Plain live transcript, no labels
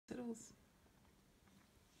cells.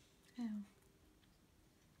 Yeah.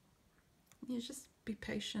 You just be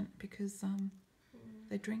patient because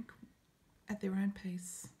they drink at their own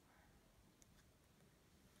pace.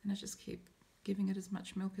 And I just keep giving it as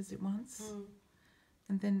much milk as it wants.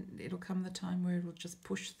 And then it'll come the time where it'll just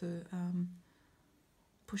push it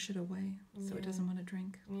away, so it doesn't want to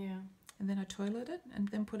drink. Yeah. And then I toilet it and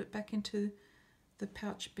then put it back into the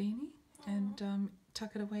pouch beanie and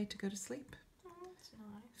tuck it away to go to sleep. Oh, that's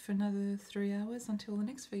nice. For another 3 hours until the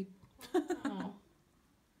next feed. Oh,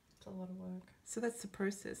 it's a lot of work. So that's the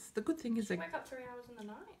process. The good thing is you wake up 3 hours in the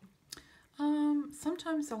night?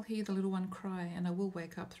 Sometimes I'll hear the little one cry and I will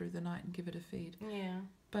wake up through the night and give it a feed. Yeah.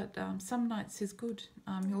 But some nights he's good.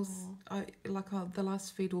 The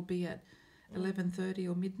last feed will be at 11:30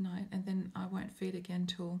 or midnight, and then I won't feed again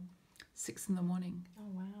till 6 in the morning. Oh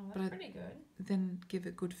wow, that's pretty good. Then give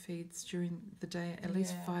it good feeds during the day, at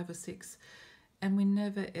least 5 or 6. And we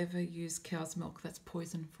never ever use cow's milk. That's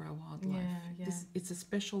poison for our wildlife. Yeah. It's a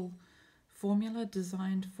special formula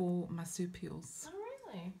designed for marsupials. Oh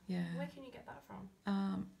really? Yeah. Where can you get that from?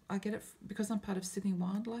 I get it because I'm part of Sydney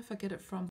Wildlife. I get it from